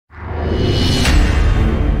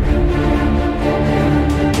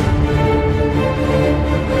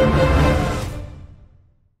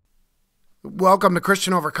Welcome to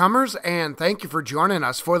Christian Overcomers, and thank you for joining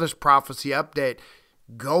us for this prophecy update.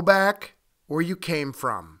 Go back where you came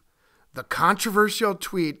from. The controversial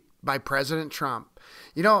tweet by President Trump.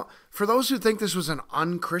 You know, for those who think this was an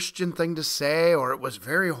unchristian thing to say or it was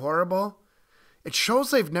very horrible, it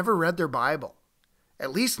shows they've never read their Bible,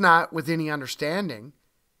 at least not with any understanding,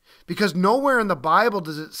 because nowhere in the Bible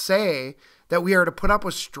does it say that we are to put up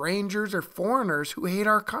with strangers or foreigners who hate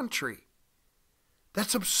our country.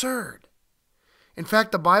 That's absurd. In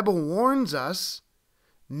fact, the Bible warns us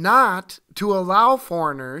not to allow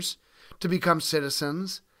foreigners to become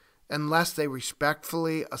citizens unless they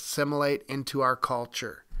respectfully assimilate into our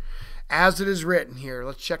culture. As it is written here,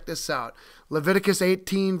 let's check this out. Leviticus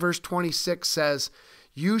 18 verse 26 says,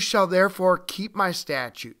 "You shall therefore keep my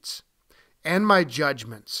statutes and my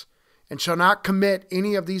judgments, and shall not commit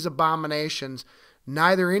any of these abominations,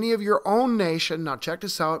 neither any of your own nation," now check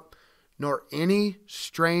this out, "nor any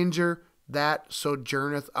stranger that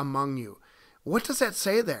sojourneth among you." What does that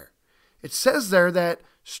say there? It says there that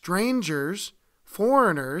strangers,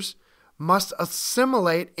 foreigners, must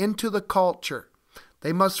assimilate into the culture.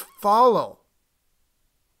 They must follow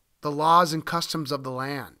the laws and customs of the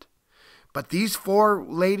land. But these four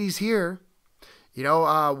ladies here,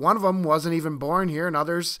 one of them wasn't even born here, and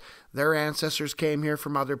others, their ancestors came here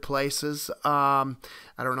from other places. I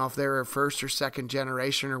don't know if they were first or second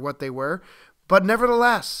generation or what they were, but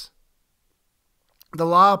nevertheless, the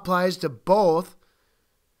law applies to both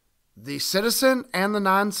the citizen and the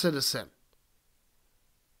non-citizen.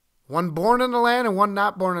 One born in the land and one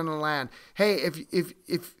not born in the land. Hey,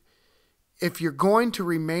 if you're going to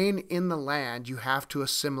remain in the land, you have to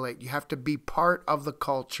assimilate. You have to be part of the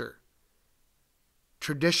culture.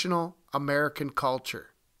 Traditional American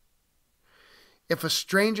culture. If a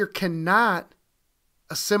stranger cannot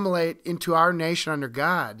assimilate into our nation under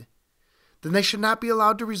God, then they should not be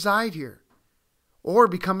allowed to reside here or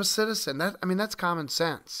become a citizen. That's common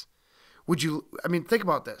sense. Think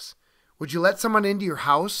about this. Would you let someone into your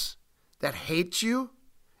house that hates you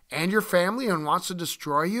and your family and wants to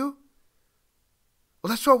destroy you? Well,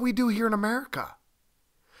 that's what we do here in America.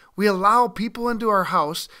 We allow people into our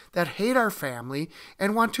house that hate our family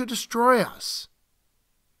and want to destroy us.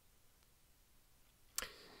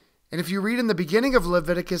 And if you read in the beginning of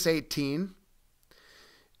Leviticus 18,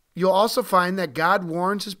 you'll also find that God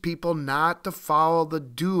warns his people not to follow the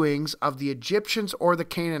doings of the Egyptians or the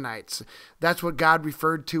Canaanites. That's what God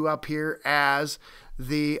referred to up here as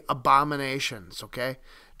the abominations, okay?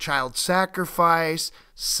 Child sacrifice,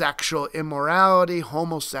 sexual immorality,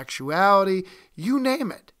 homosexuality, you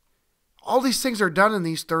name it. All these things are done in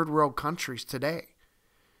these third world countries today,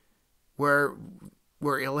 where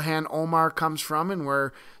Ilhan Omar comes from and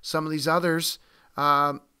where some of these others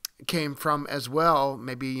came from as well.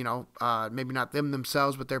 Maybe not them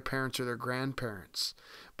themselves, but their parents or their grandparents.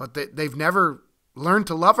 But they've never learned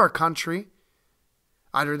to love our country.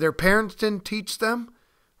 Either their parents didn't teach them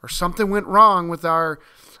or something went wrong with our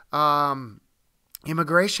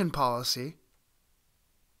immigration policy.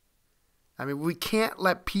 We can't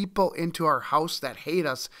let people into our house that hate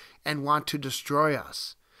us and want to destroy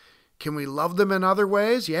us. Can we love them in other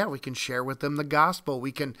ways? Yeah, we can share with them the gospel.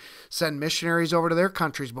 We can send missionaries over to their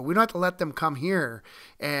countries, but we don't have to let them come here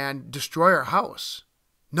and destroy our house.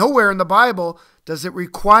 Nowhere in the Bible does it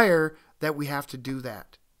require that we have to do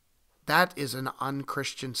that. That is an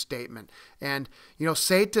unchristian statement. And,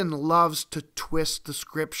 Satan loves to twist the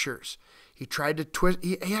scriptures. He tried to twist,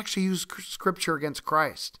 he actually used scripture against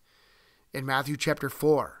Christ in Matthew chapter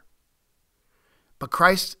 4. But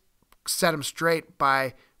Christ set him straight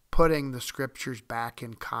by putting the scriptures back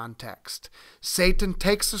in context. Satan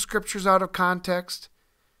takes the scriptures out of context,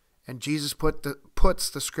 and Jesus puts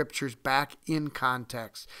the scriptures back in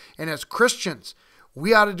context. And as Christians,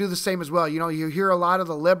 we ought to do the same as well. You hear a lot of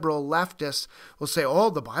the liberal leftists will say, "Oh,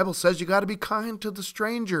 the Bible says you got to be kind to the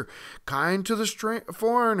stranger, kind to the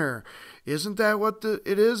foreigner. Isn't that what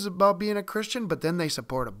it is about being a Christian?" But then they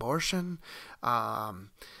support abortion.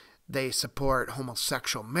 They support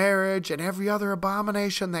homosexual marriage and every other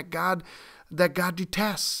abomination that God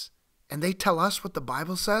detests. And they tell us what the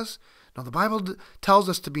Bible says. No, the Bible tells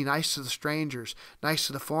us to be nice to the strangers, nice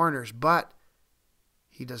to the foreigners, but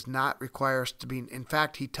he does not require us to be. In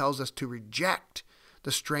fact, he tells us to reject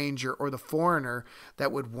the stranger or the foreigner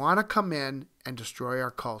that would want to come in and destroy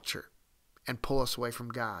our culture and pull us away from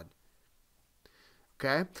God.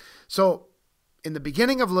 Okay? So, in the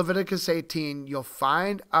beginning of Leviticus 18, you'll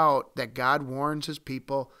find out that God warns his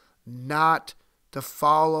people not to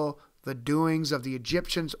follow the doings of the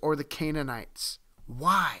Egyptians or the Canaanites.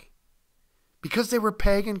 Why? Because they were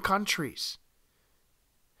pagan countries.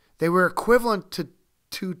 They were equivalent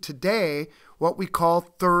to today what we call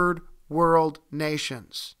third world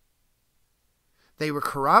nations. They were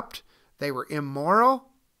corrupt, they were immoral,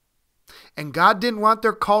 and God didn't want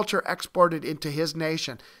their culture exported into his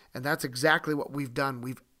nation. And that's exactly what we've done.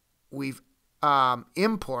 We've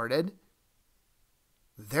imported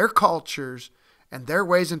their cultures and their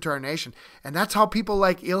ways into our nation. And that's how people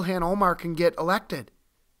like Ilhan Omar can get elected.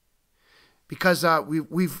 Because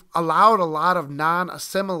we've allowed a lot of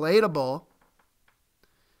non-assimilatable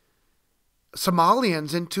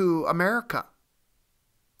Somalians into America.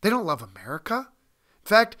 They don't love America. In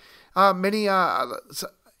fact, while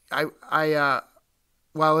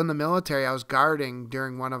in the military, I was guarding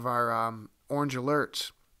during one of our orange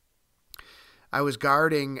alerts. I was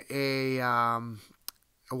guarding a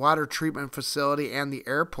water treatment facility and the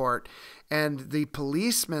airport, and the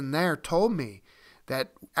policeman there told me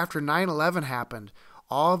that after 9/11 happened,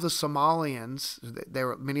 all of the Somalians,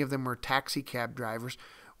 many of them were taxi cab drivers,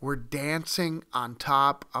 were dancing on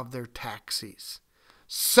top of their taxis,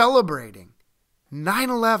 celebrating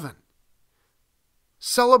 9/11,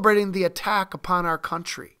 celebrating the attack upon our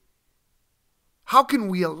country. How can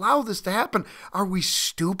we allow this to happen? Are we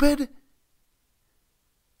stupid?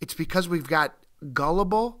 It's because we've got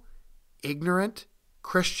gullible, ignorant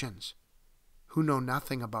Christians who know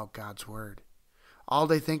nothing about God's word. All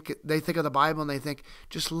they think of the Bible, and they think,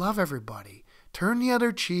 just love everybody, turn the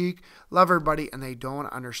other cheek, love everybody, and they don't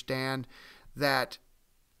understand that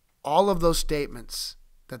all of those statements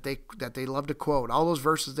that they love to quote, all those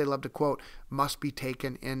verses they love to quote, must be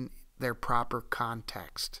taken in their proper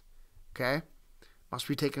context. Okay? Must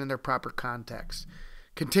be taken in their proper context.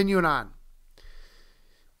 Continuing on.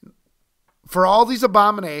 For all these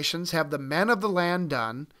abominations have the men of the land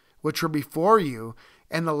done, which were before you,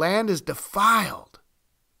 and the land is defiled,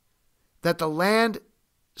 that the land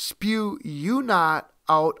spew you not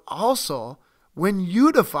out also when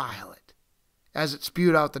you defile it, as it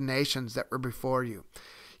spewed out the nations that were before you.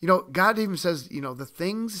 You know, God even says, the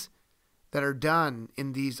things that are done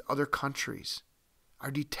in these other countries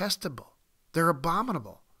are detestable. They're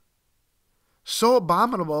abominable. So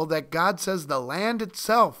abominable that God says the land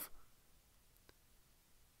itself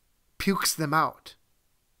pukes them out.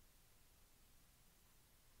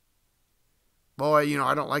 Boy,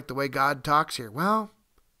 I don't like the way God talks here. Well,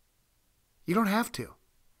 you don't have to,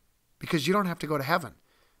 because you don't have to go to heaven.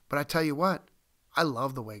 But I tell you what, I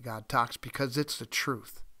love the way God talks because it's the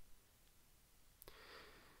truth.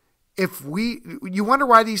 You wonder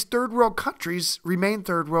why these third world countries remain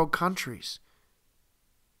third world countries.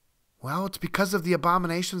 Well, it's because of the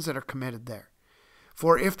abominations that are committed there.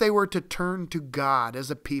 For if they were to turn to God as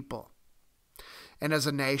a people and as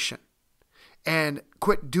a nation and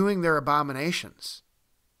quit doing their abominations,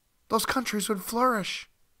 those countries would flourish.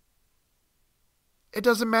 It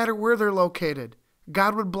doesn't matter where they're located.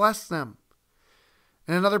 God would bless them.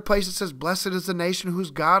 In another place it says, blessed is the nation whose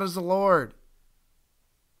God is the Lord.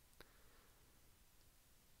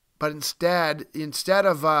 But instead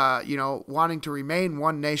of wanting to remain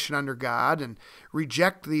one nation under God and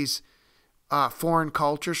reject these foreign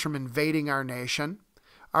cultures from invading our nation,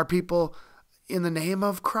 our people, in the name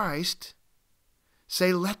of Christ,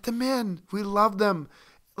 say, let them in. We love them.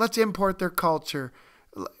 Let's import their culture.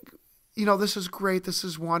 This is great. This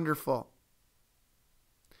is wonderful.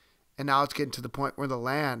 And now it's getting to the point where the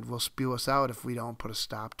land will spew us out if we don't put a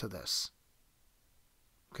stop to this.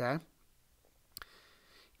 Okay?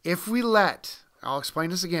 I'll explain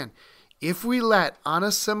this again. If we let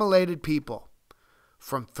unassimilated people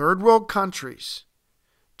from third world countries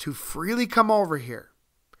to freely come over here,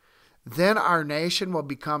 then our nation will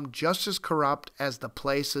become just as corrupt as the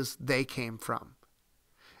places they came from.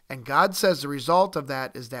 And God says the result of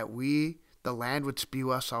that is that the land would spew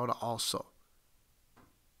us out also.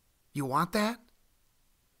 You want that?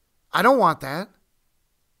 I don't want that.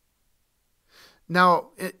 Now,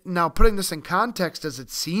 putting this in context, does it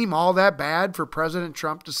seem all that bad for President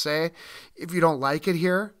Trump to say, if you don't like it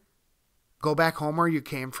here, go back home where you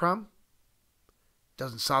came from?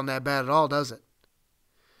 Doesn't sound that bad at all, does it?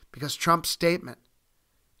 Because Trump's statement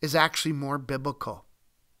is actually more biblical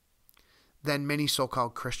than many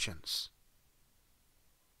so-called Christians.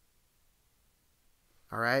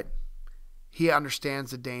 All right? He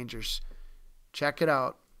understands the dangers. Check it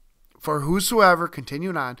out. For whosoever,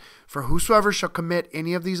 continuing on, for whosoever shall commit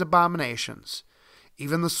any of these abominations,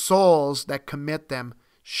 even the souls that commit them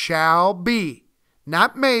shall be,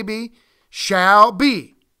 not maybe, shall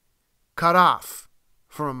be cut off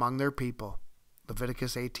from among their people.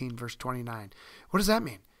 Leviticus 18, verse 29. What does that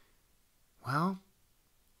mean? Well,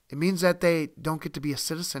 it means that they don't get to be a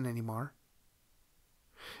citizen anymore.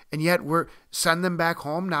 And yet send them back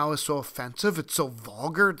home now is so offensive. It's so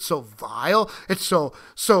vulgar. It's so vile. It's so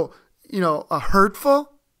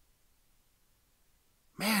hurtful.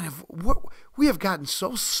 Man, we have gotten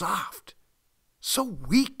so soft, so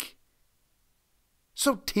weak,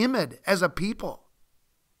 so timid as a people.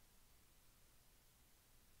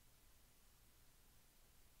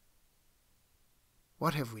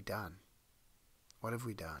 What have we done? What have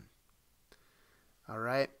we done? All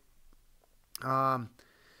right. And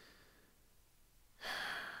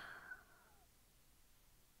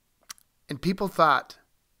people thought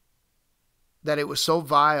that it was so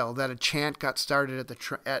vile that a chant got started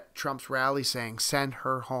at Trump's rally saying, "Send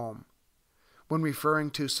her home," when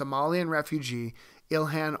referring to Somalian refugee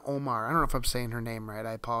Ilhan Omar. I don't know if I'm saying her name right.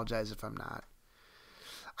 I apologize if I'm not.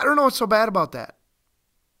 I don't know what's so bad about that.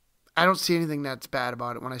 I don't see anything that's bad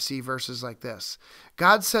about it when I see verses like this.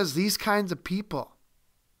 God says these kinds of people,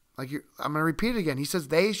 I'm going to repeat it again. He says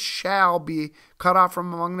they shall be cut off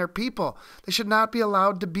from among their people. They should not be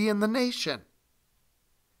allowed to be in the nation.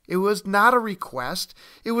 It was not a request.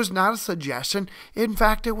 It was not a suggestion. In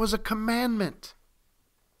fact, it was a commandment.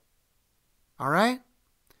 All right?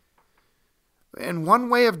 And one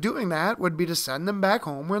way of doing that would be to send them back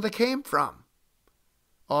home where they came from.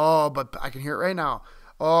 Oh, but I can hear it right now.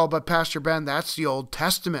 Oh, but Pastor Ben, that's the Old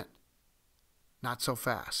Testament. Not so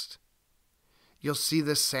fast. You'll see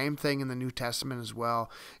this same thing in the New Testament as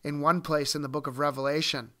well. In one place in the book of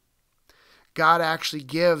Revelation, God actually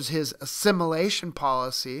gives his assimilation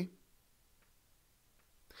policy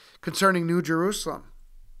concerning New Jerusalem.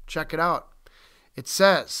 Check it out. It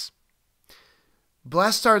says,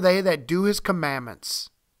 "Blessed are they that do his commandments."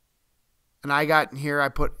 And I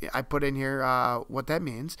put in here what that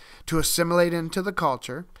means. To assimilate into the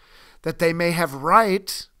culture, that they may have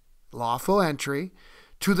right, lawful entry,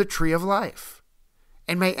 to the tree of life,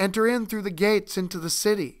 and may enter in through the gates into the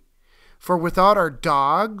city. For without our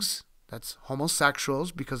dogs, that's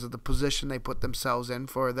homosexuals because of the position they put themselves in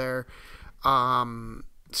for their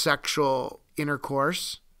sexual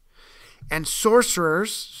intercourse, and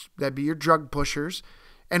sorcerers, that'd be your drug pushers,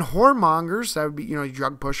 and whoremongers, that would be,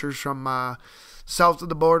 drug pushers from south of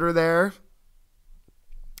the border there.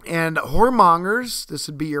 And whoremongers, this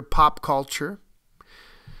would be your pop culture.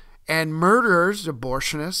 And murderers,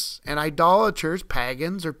 abortionists, and idolaters,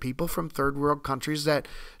 pagans, or people from third world countries that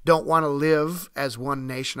don't want to live as one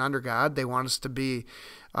nation under God. They want us to be,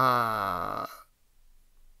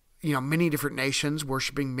 many different nations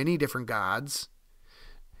worshiping many different gods.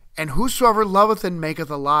 And whosoever loveth and maketh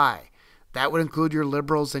a lie. That would include your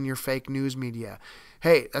liberals and your fake news media.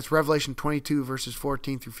 Hey, that's Revelation 22, verses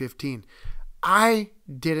 14 through 15. I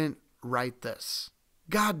didn't write this.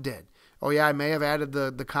 God did. Oh yeah, I may have added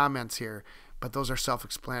the comments here, but those are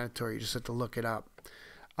self-explanatory. You just have to look it up.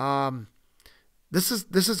 This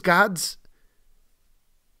is God's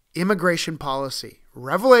immigration policy.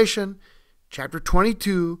 Revelation chapter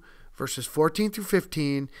 22, verses 14 through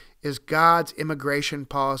 15 is God's immigration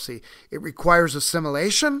policy. It requires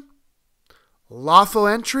assimilation, lawful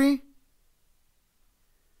entry,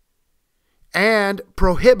 and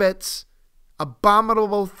prohibits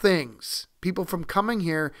abominable things. People from coming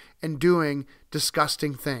here and doing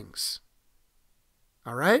disgusting things.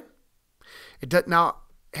 All right? Now,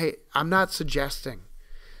 hey, I'm not suggesting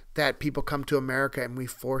that people come to America and we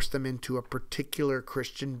force them into a particular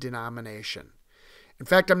Christian denomination. In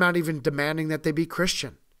fact, I'm not even demanding that they be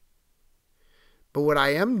Christian. But what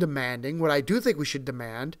I am demanding, what I do think we should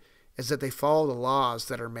demand, is that they follow the laws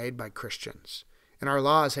that are made by Christians. And our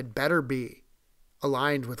laws had better be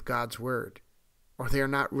aligned with God's word, or they are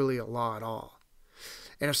not really a law at all.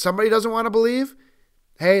 And if somebody doesn't want to believe,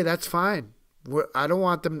 hey, that's fine. I don't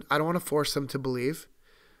want to force them to believe.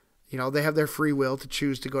 They have their free will to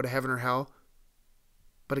choose to go to heaven or hell.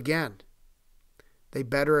 But again, they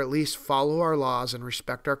better at least follow our laws and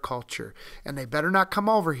respect our culture. And they better not come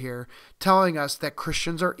over here telling us that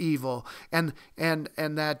Christians are evil and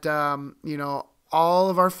that, all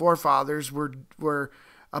of our forefathers were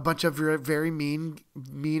a bunch of very mean,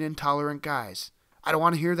 intolerant guys. I don't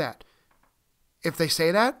want to hear that. If they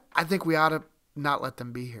say that, I think we ought to not let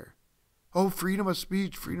them be here. Oh, freedom of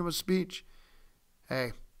speech, freedom of speech.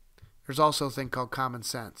 Hey, there's also a thing called common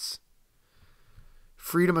sense.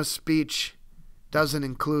 Freedom of speech doesn't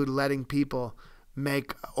include letting people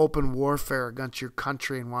make open warfare against your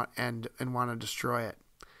country and want to destroy it.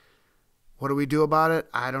 What do we do about it?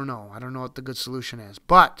 I don't know. I don't know what the good solution is.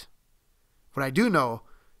 But what I do know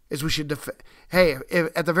is we should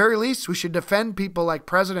at the very least, we should defend people like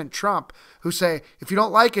President Trump who say, if you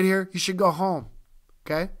don't like it here, you should go home.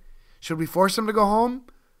 Okay? Should we force them to go home?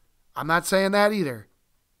 I'm not saying that either.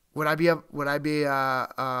 Would I be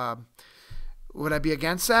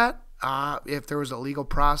against that? If there was a legal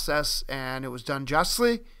process and it was done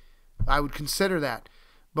justly, I would consider that.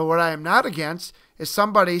 But what I am not against is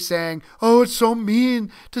somebody saying, "Oh, it's so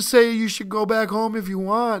mean to say you should go back home if you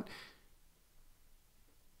want."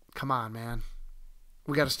 Come on, man.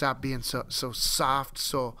 We got to stop being so soft,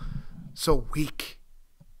 so weak,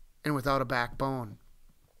 and without a backbone.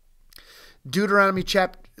 Deuteronomy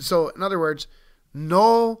so in other words,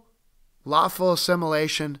 no lawful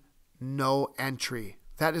assimilation, no entry.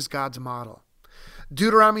 That is God's model.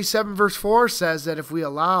 Deuteronomy 7 verse 4 says that if we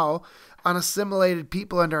allow unassimilated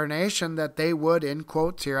people into our nation, that they would, in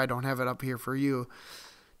quotes here, I don't have it up here for you,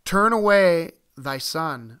 turn away thy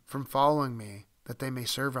son from following me, that they may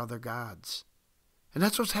serve other gods. And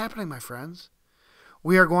that's what's happening, my friends.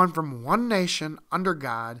 We are going from one nation under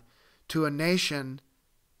God to a nation,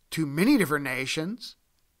 to many different nations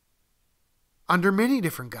under many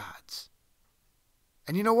different gods.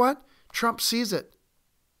 And you know what? Trump sees it.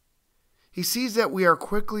 He sees that we are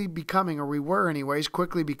quickly becoming, or we were anyways,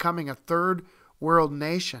 quickly becoming a third world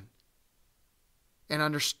nation, and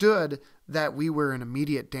understood that we were in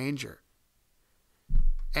immediate danger.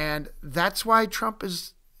 And that's why Trump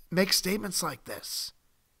makes statements like this.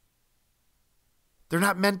 They're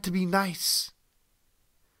not meant to be nice.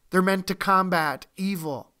 They're meant to combat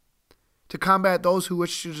evil, to combat those who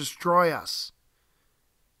wish to destroy us.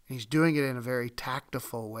 And he's doing it in a very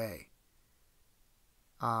tactful way.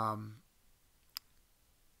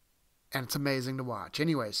 And it's amazing to watch.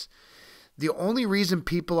 Anyways, the only reason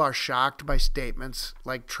people are shocked by statements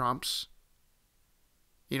like Trump's,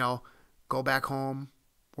 go back home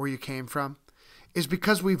where you came from, is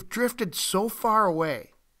because we've drifted so far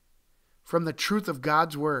away from the truth of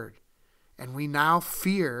God's word, and we now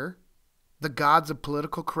fear the gods of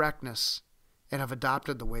political correctness and have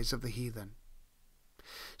adopted the ways of the heathen.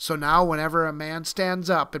 So now whenever a man stands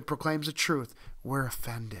up and proclaims the truth, we're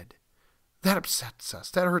offended. That upsets us.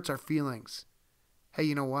 That hurts our feelings. Hey,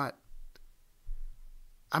 you know what?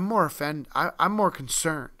 I'm more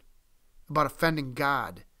concerned about offending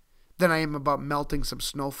God than I am about melting some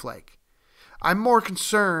snowflake. I'm more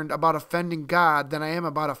concerned about offending God than I am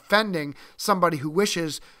about offending somebody who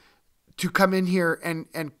wishes to come in here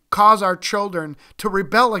and cause our children to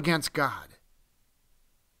rebel against God.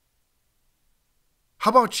 How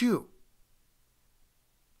about you?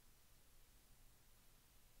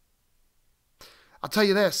 I'll tell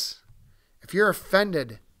you this. If you're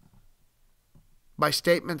offended by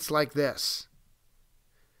statements like this,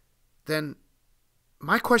 then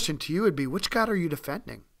my question to you would be, which God are you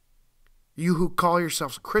defending? You who call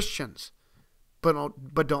yourselves Christians,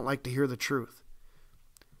 but don't like to hear the truth.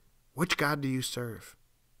 Which God do you serve?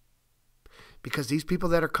 Because these people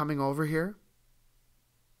that are coming over here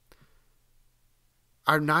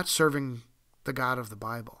are not serving the God of the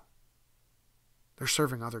Bible. They're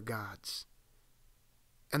serving other gods.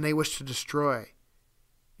 And they wish to destroy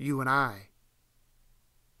you and I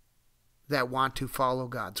that want to follow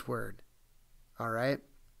God's word. All right?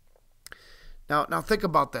 Now think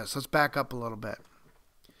about this. Let's back up a little bit.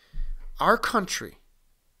 Our country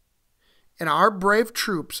and our brave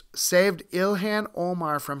troops saved Ilhan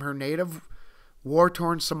Omar from her native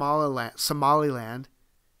war-torn Somaliland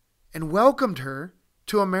and welcomed her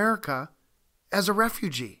to America as a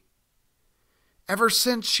refugee. Ever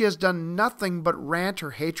since, she has done nothing but rant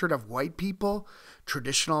her hatred of white people,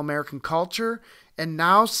 traditional American culture, and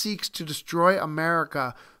now seeks to destroy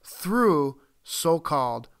America through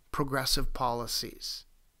so-called progressive policies.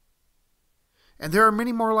 And there are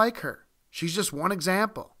many more like her. She's just one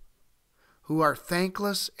example, who are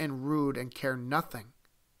thankless and rude and care nothing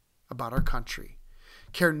about our country,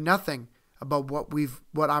 care nothing about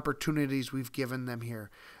what opportunities we've given them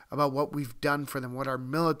here, about what we've done for them, what our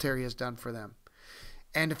military has done for them.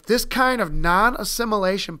 And if this kind of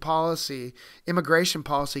non-assimilation policy, immigration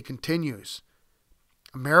policy continues,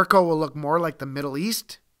 America will look more like the Middle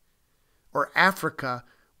East or Africa,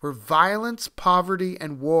 where violence, poverty,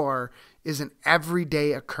 and war is an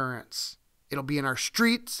everyday occurrence. It'll be in our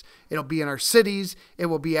streets, it'll be in our cities, it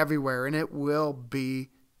will be everywhere, and it will be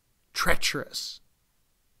treacherous.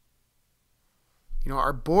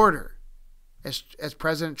 Our border, as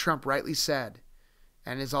President Trump rightly said,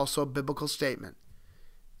 and is also a biblical statement,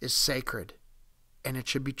 is sacred, and it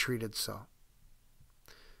should be treated so.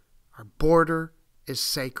 Our border is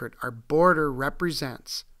sacred. Our border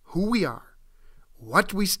represents who we are,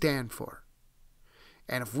 what we stand for.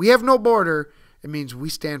 And if we have no border, it means we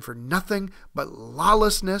stand for nothing but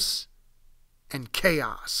lawlessness and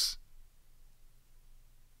chaos.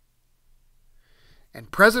 And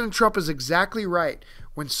President Trump is exactly right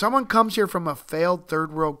When someone comes here from a failed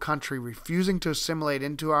third world country refusing to assimilate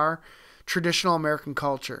into our traditional American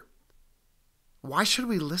culture, why should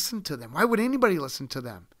we listen to them? Why would anybody listen to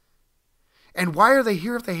them? And why are they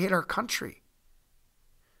here if they hate our country?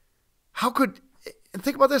 And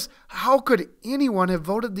think about this, how could anyone have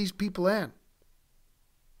voted these people in?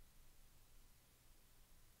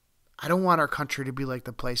 I don't want our country to be like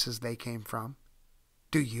the places they came from.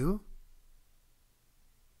 Do you?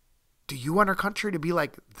 Do you want our country to be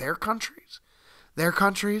like their countries? Their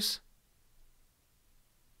countries?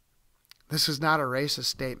 This is not a racist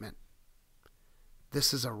statement.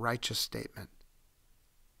 This is a righteous statement.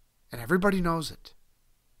 And everybody knows it.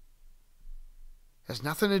 It has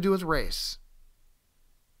nothing to do with race.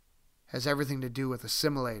 It has everything to do with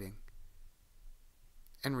assimilating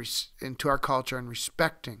into our culture and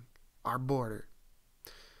respecting our border.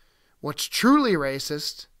 What's truly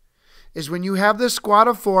racist is when you have this squad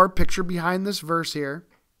of four, picture behind this verse here.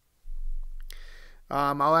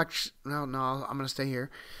 I'm going to stay here.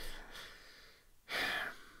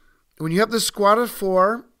 When you have this squad of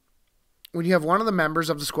four, when you have one of the members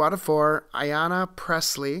of the squad of four, Ayanna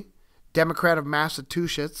Pressley, Democrat of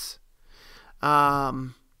Massachusetts, where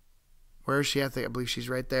is she? I believe she's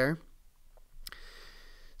right there.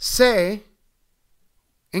 Say,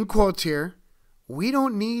 in quotes here, we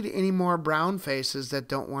don't need any more brown faces that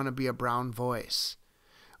don't want to be a brown voice.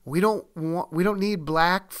 We don't need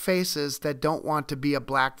black faces that don't want to be a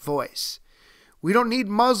black voice. We don't need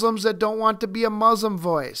Muslims that don't want to be a Muslim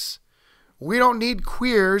voice. We don't need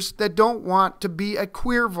queers that don't want to be a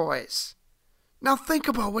queer voice. Now think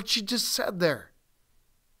about what she just said there.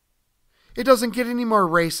 It doesn't get any more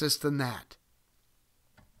racist than that.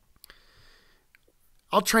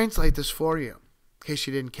 I'll translate this for you, in case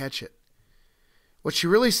you didn't catch it. What she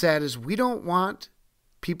really said is, we don't want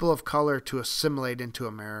people of color to assimilate into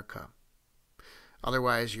America.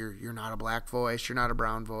 Otherwise, you're not a black voice, you're not a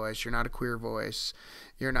brown voice, you're not a queer voice,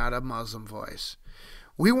 you're not a Muslim voice.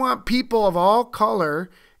 We want people of all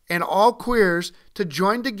color and all queers to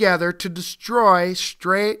join together to destroy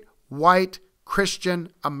straight, white,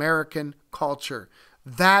 Christian American culture.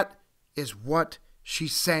 That is what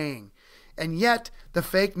she's saying. And yet, the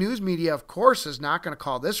fake news media, of course, is not going to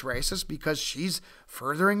call this racist because she's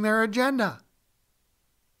furthering their agenda.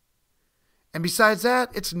 And besides that,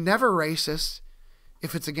 it's never racist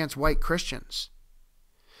if it's against white Christians.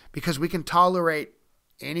 Because we can tolerate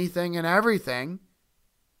anything and everything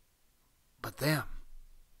but them,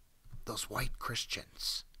 those white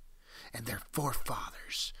Christians and their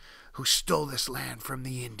forefathers who stole this land from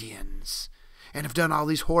the Indians and have done all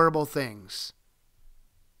these horrible things.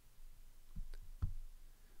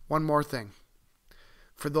 One more thing.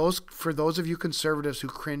 For those of you conservatives who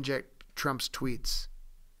cringe at Trump's tweets,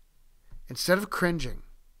 instead of cringing,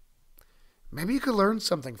 maybe you could learn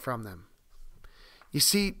something from them. You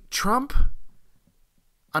see, Trump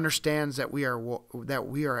understands that we are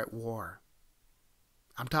at war.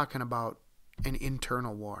 I'm talking about an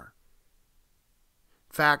internal war.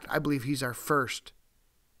 In fact, I believe he's our first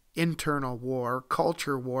internal war,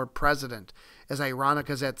 culture war president, as ironic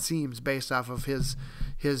as that seems based off of his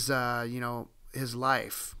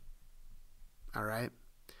life. All right.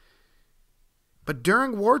 But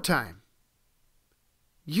during wartime,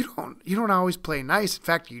 you don't always play nice. In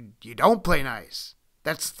fact, you don't play nice.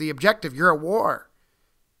 That's the objective. You're at war.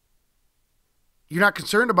 You're not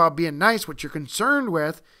concerned about being nice. What you're concerned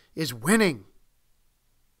with is winning.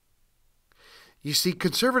 You see,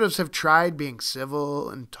 conservatives have tried being civil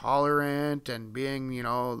and tolerant and being,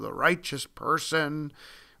 the righteous person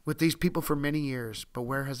with these people for many years. But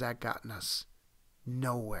where has that gotten us?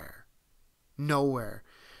 Nowhere. Nowhere.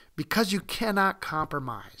 Because you cannot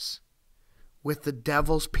compromise with the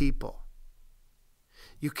devil's people.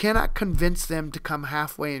 You cannot convince them to come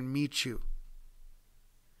halfway and meet you.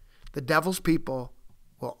 The devil's people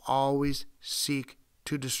will always seek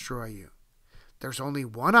to destroy you. There's only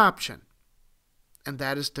one option, and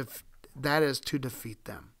that is to defeat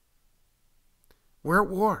them. We're at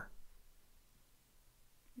war.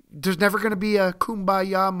 There's never going to be a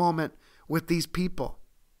kumbaya moment with these people.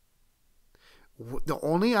 The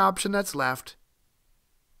only option that's left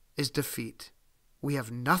is defeat. We have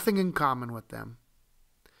nothing in common with them.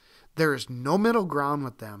 There is no middle ground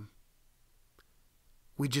with them.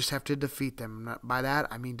 We just have to defeat them. By that,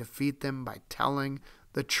 I mean defeat them by telling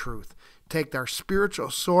the truth. Take our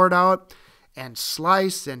spiritual sword out and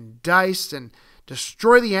slice and dice and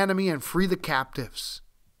destroy the enemy and free the captives.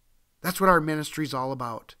 That's what our ministry is all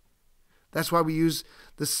about. That's why we use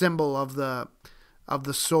the symbol of the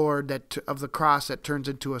sword, of the cross that turns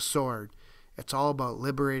into a sword. It's all about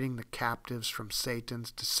liberating the captives from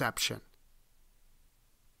Satan's deception.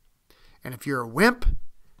 And if you're a wimp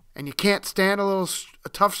and you can't stand a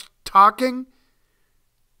tough talking,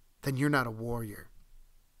 then you're not a warrior.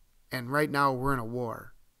 And right now we're in a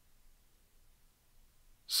war.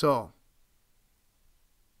 So,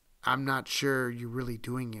 I'm not sure you're really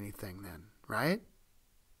doing anything then, right?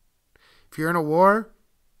 If you're in a war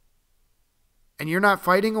and you're not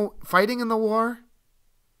fighting in the war,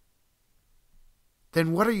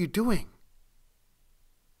 then what are you doing?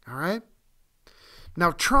 All right?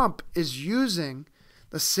 Now, Trump is using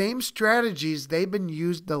the same strategies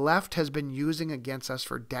the left has been using against us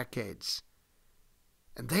for decades.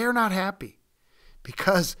 And they are not happy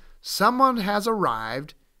because someone has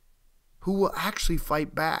arrived who will actually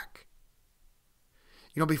fight back.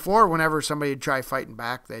 Before, whenever somebody would try fighting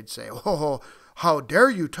back, they'd say, "Oh, how dare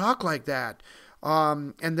you talk like that?"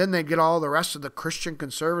 And then they'd get all the rest of the Christian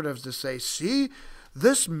conservatives to say, "See,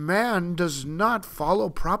 this man does not follow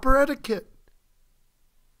proper etiquette.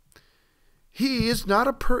 He has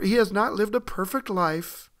not lived a perfect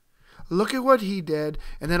life. Look at what he did."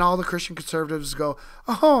 And then all the Christian conservatives go,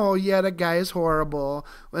 "Oh, yeah, that guy is horrible,"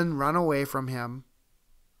 and run away from him.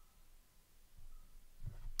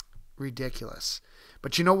 Ridiculous.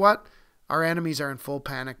 But you know what? Our enemies are in full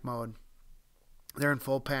panic mode. They're in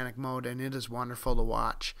full panic mode, and it is wonderful to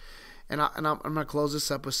watch. And I'm going to close this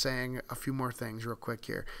up with saying a few more things real quick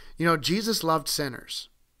here. Jesus loved sinners.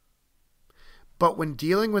 But when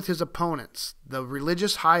dealing with his opponents, the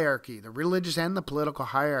religious hierarchy, the religious and the political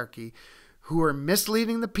hierarchy, who are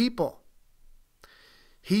misleading the people,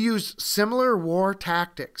 he used similar war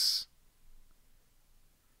tactics.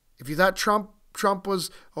 If you thought Trump calls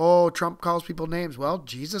people names. Well,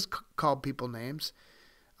 Jesus called people names.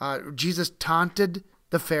 Jesus taunted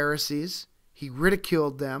the Pharisees. He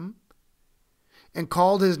ridiculed them and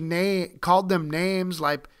called them names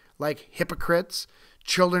like hypocrites,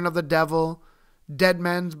 children of the devil, dead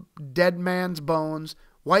man's bones,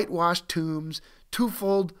 whitewashed tombs,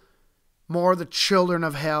 twofold more the children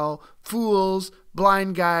of hell, fools,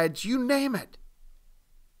 blind guides, you name it.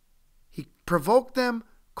 He provoked them,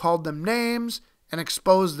 called them names, and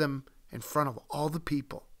exposed them in front of all the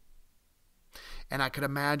people. And I could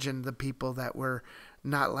imagine the people that were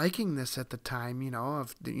not liking this at the time,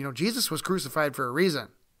 Jesus was crucified for a reason.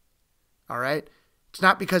 All right? It's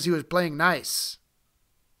not because he was playing nice.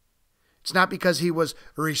 It's not because he was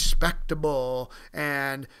respectable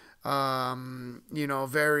and,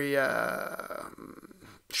 very,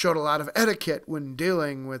 showed a lot of etiquette when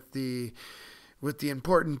dealing with the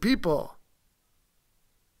important people.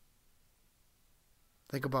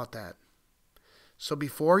 Think about that. So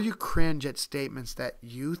before you cringe at statements that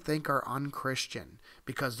you think are unchristian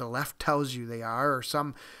because the left tells you they are, or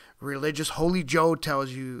some religious holy Joe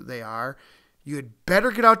tells you they are, you had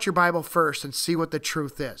better get out your Bible first and see what the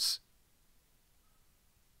truth is.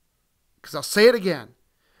 Because I'll say it again.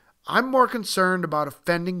 I'm more concerned about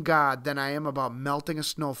offending God than I am about melting a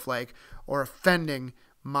snowflake or offending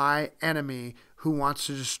my enemy who wants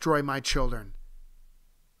to destroy my children.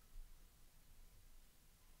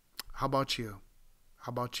 How about you? How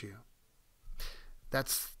about you?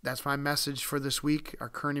 That's my message for this week, our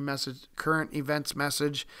current events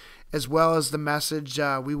message, as well as the message.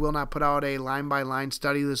 We will not put out a line-by-line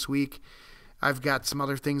study this week. I've got some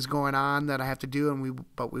other things going on that I have to do,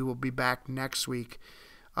 but we will be back next week,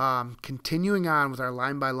 continuing on with our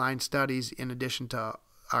line-by-line studies in addition to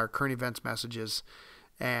our current events messages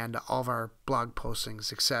and all of our blog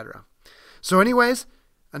postings, etc. So anyways,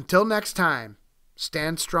 until next time,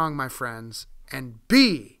 stand strong, my friends, and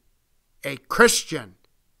be a Christian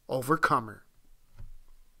overcomer.